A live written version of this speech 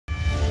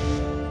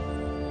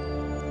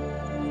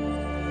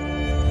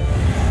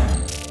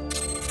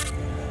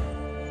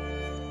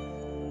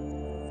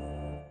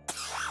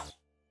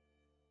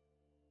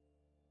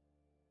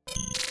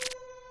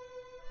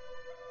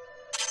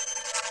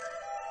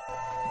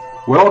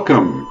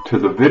Welcome to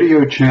the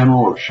video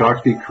channel of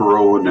Shakti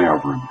Carola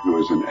Navran,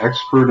 who is an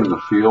expert in the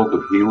field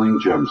of healing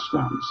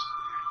gemstones.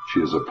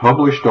 She is a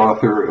published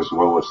author as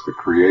well as the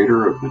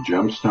creator of the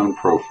gemstone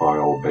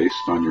profile based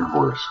on your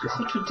horoscope.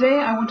 So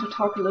today I want to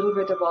talk a little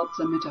bit about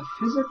the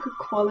metaphysical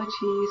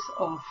qualities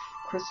of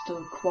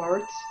crystal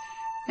quartz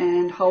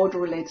and how it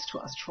relates to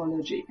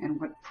astrology and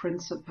what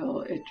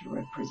principle it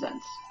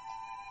represents.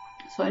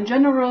 So in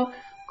general,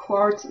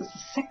 quartz is the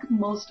second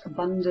most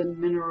abundant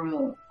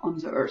mineral on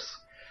the earth.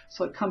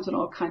 So it comes in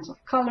all kinds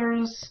of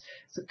colors.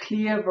 It's a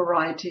clear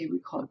variety we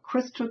call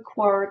crystal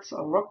quartz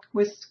or rock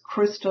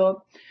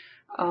crystal.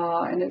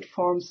 And it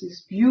forms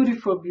these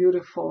beautiful,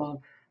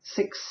 beautiful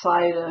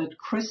six-sided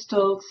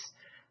crystals,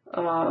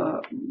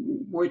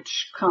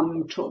 which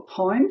come to a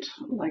point,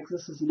 like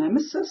this is an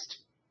amethyst.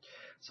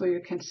 So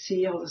you can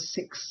see how the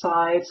six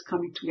sides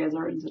coming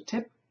together in the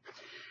tip.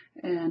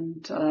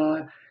 And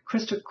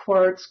crystal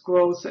quartz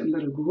grows in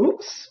little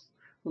groups,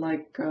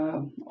 like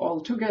all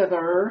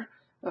together,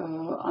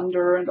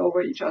 under and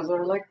over each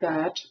other like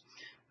that.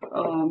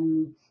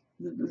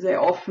 They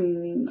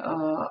often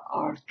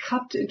are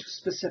cut into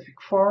specific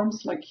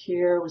forms, like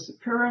here with a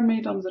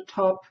pyramid on the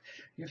top.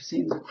 You've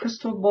seen the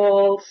crystal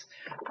balls.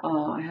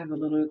 I have a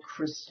little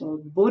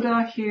crystal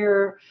Buddha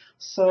here.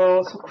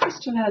 So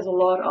crystal has a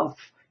lot of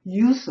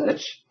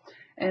usage,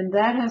 and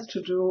that has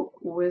to do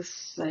with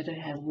that it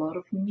has a lot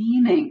of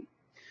meaning.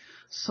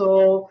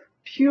 So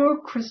pure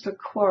crystal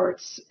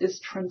quartz is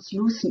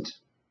translucent.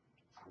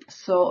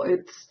 So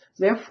it's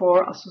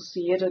therefore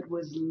associated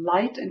with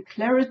light and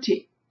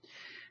clarity.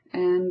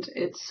 And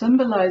it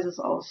symbolizes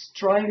our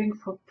striving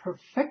for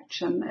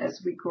perfection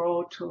as we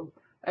grow to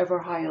ever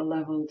higher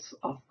levels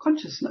of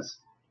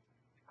consciousness.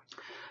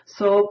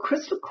 So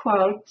crystal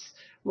quartz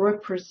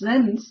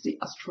represents the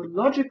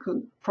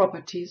astrological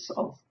properties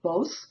of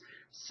both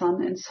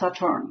Sun and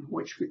Saturn,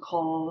 which we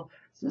call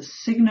the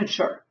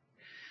signature.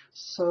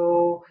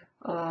 So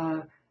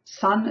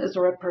Sun is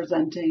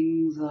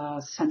representing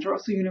the center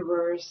of the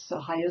universe, the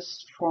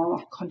highest form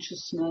of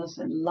consciousness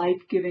and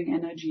light-giving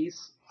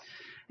energies.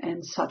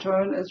 And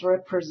Saturn is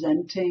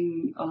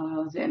representing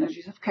the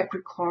energies of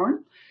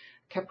Capricorn.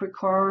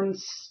 Capricorn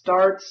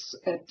starts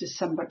at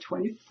December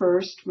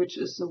 21st, which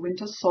is the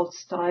winter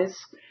solstice,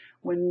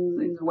 when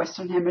in the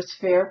Western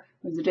Hemisphere,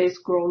 when the days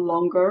grow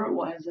longer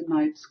while the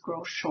nights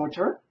grow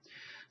shorter.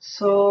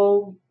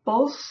 So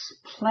both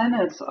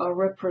planets are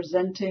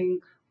representing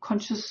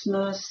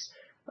consciousness,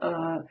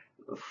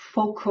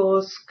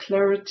 focus,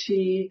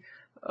 clarity,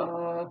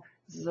 the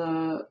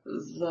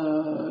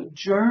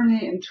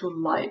journey into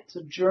light,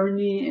 the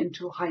journey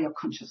into higher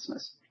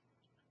consciousness.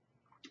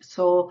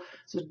 So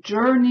the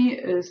journey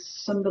is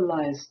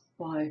symbolized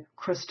by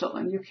crystal,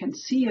 and you can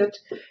see it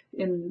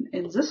in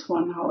this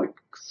one, how it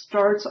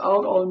starts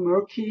out all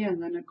murky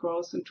and then it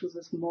grows into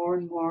this more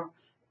and more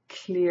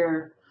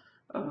clear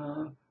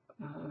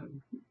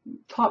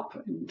top,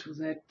 into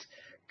that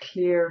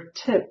clear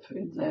tip,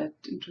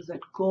 into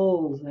that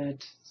goal,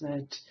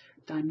 that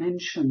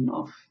dimension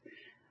of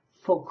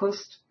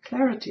focused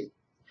clarity.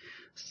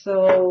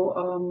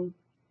 So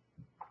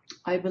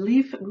I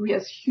believe we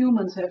as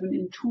humans have an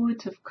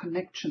intuitive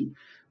connection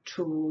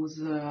to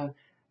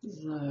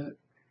the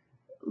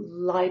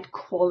light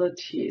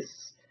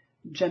qualities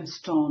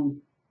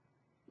gemstones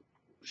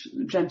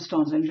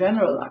in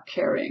general are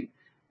carrying,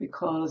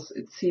 because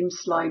it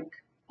seems like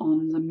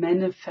on the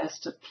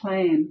manifested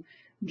plane,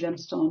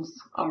 gemstones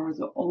are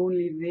the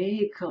only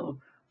vehicle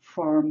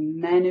for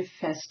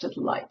manifested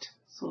light.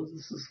 So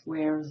this is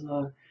where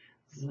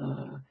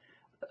the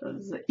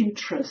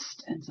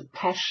interest and the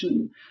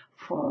passion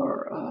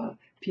for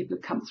people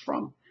comes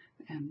from.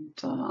 And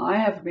I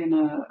have been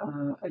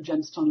a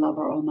gemstone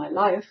lover all my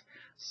life,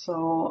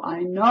 so I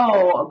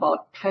know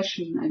about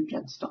passion and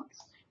gemstones.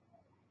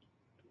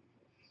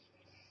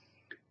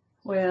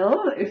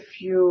 Well, if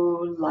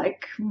you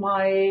like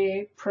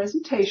my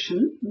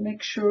presentation,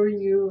 make sure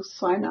you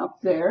sign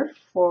up there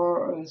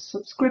for a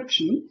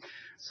subscription,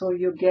 so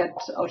you get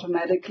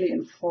automatically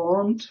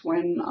informed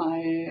when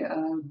I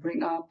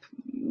bring up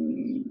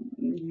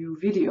new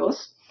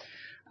videos.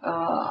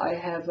 I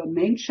have a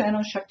main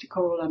channel, Shakti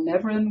Carola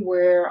Navran,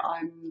 where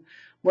I'm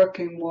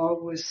working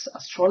more with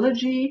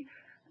astrology,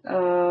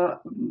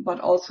 but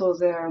also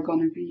there are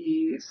going to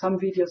be some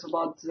videos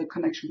about the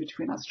connection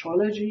between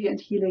astrology and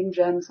healing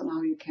gems, and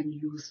how you can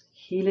use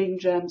healing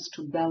gems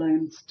to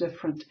balance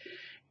different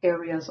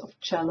areas of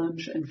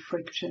challenge and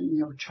friction in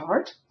your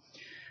chart.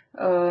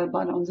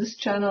 But on this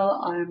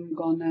channel, I'm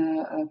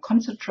gonna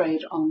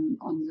concentrate on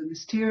the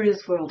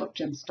mysterious world of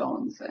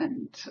gemstones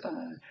and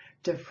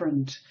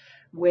different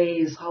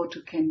ways how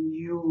to can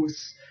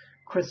use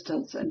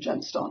crystals and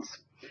gemstones.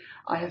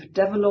 I have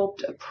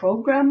developed a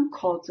program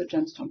called the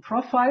Gemstone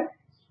Profile,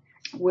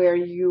 where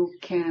you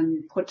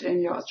can put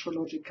in your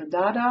astrological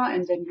data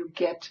and then you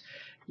get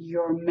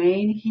your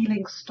main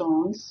healing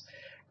stones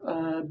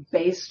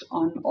based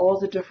on all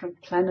the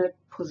different planet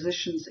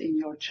positions in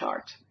your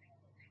chart.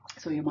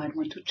 So you might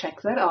want to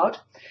check that out.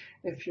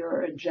 If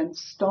you're a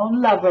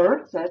gemstone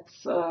lover,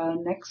 that's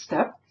next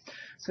step.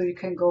 So you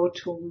can go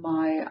to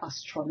my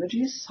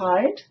astrology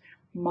site,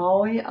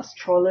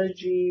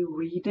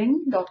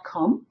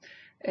 mauiastrologyreading.com,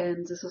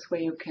 and this is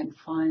where you can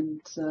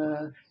find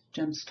the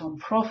gemstone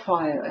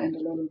profile and a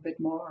little bit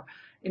more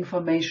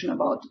information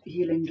about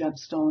healing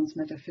gemstones,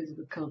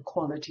 metaphysical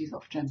qualities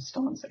of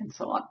gemstones, and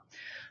so on.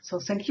 So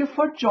thank you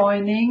for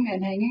joining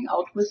and hanging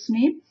out with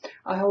me.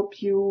 I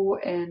hope you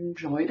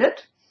enjoyed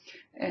it,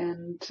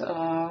 and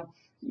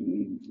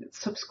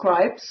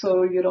subscribe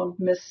so you don't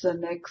miss the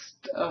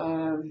next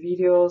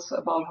videos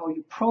about how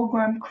you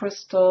program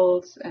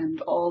crystals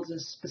and all the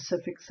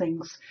specific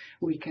things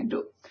we can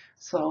do.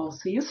 So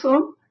see you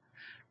soon.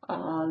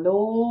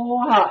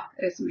 Aloha,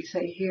 as we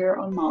say here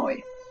on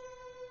Maui.